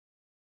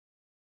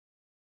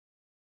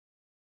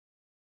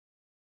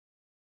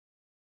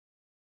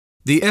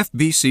The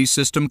FBC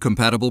System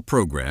Compatible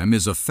program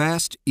is a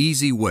fast,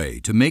 easy way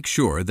to make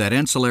sure that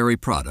ancillary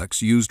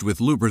products used with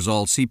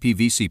Lubrizol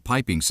CPVC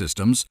piping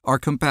systems are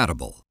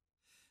compatible.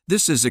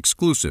 This is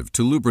exclusive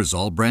to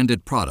Lubrizol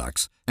branded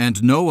products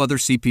and no other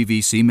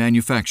CPVC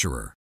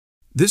manufacturer.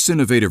 This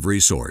innovative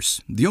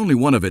resource, the only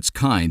one of its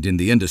kind in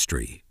the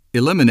industry,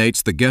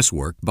 eliminates the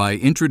guesswork by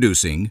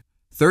introducing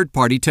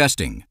third-party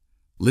testing,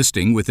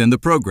 listing within the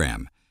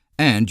program,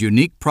 and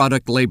unique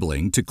product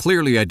labeling to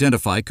clearly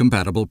identify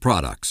compatible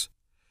products.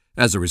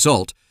 As a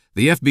result,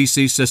 the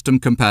FBC System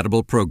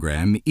Compatible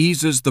program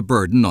eases the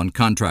burden on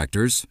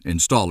contractors,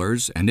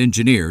 installers, and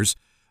engineers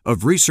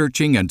of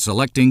researching and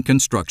selecting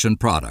construction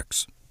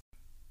products.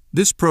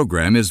 This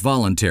program is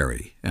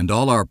voluntary, and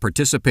all our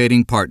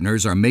participating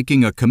partners are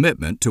making a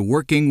commitment to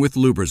working with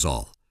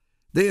Lubrizol.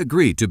 They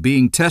agree to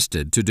being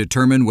tested to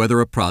determine whether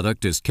a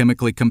product is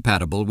chemically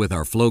compatible with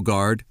our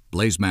FlowGuard,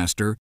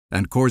 BlazeMaster,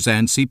 and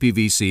Corzan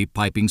CPVC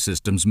piping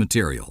systems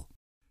material.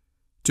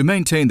 To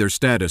maintain their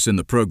status in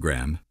the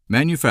program,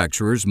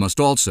 manufacturers must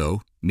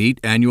also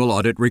meet annual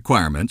audit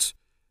requirements,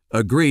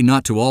 agree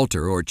not to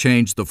alter or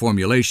change the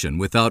formulation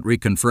without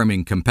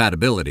reconfirming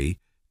compatibility,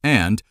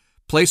 and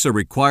place a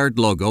required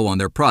logo on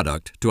their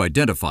product to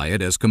identify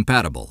it as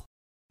compatible.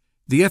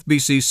 The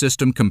FBC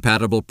System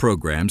Compatible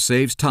program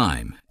saves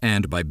time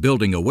and, by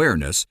building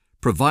awareness,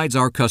 provides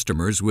our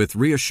customers with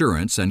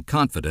reassurance and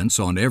confidence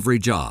on every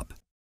job.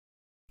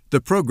 The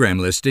program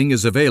listing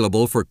is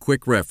available for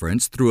quick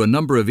reference through a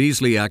number of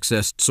easily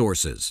accessed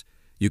sources.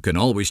 You can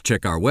always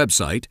check our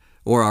website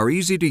or our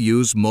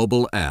easy-to-use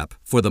mobile app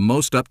for the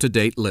most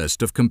up-to-date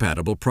list of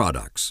compatible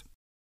products.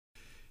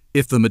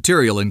 If the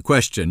material in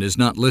question is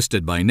not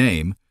listed by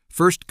name,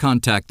 first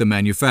contact the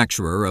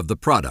manufacturer of the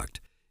product.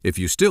 If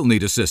you still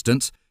need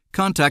assistance,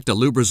 contact a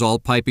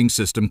Lubrizol piping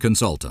system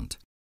consultant.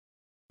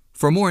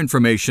 For more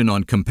information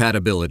on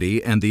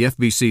compatibility and the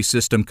FBC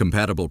System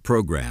Compatible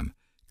program,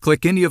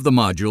 click any of the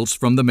modules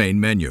from the main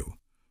menu,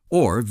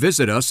 or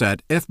visit us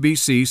at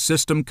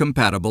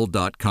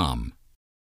fbcsystemcompatible.com.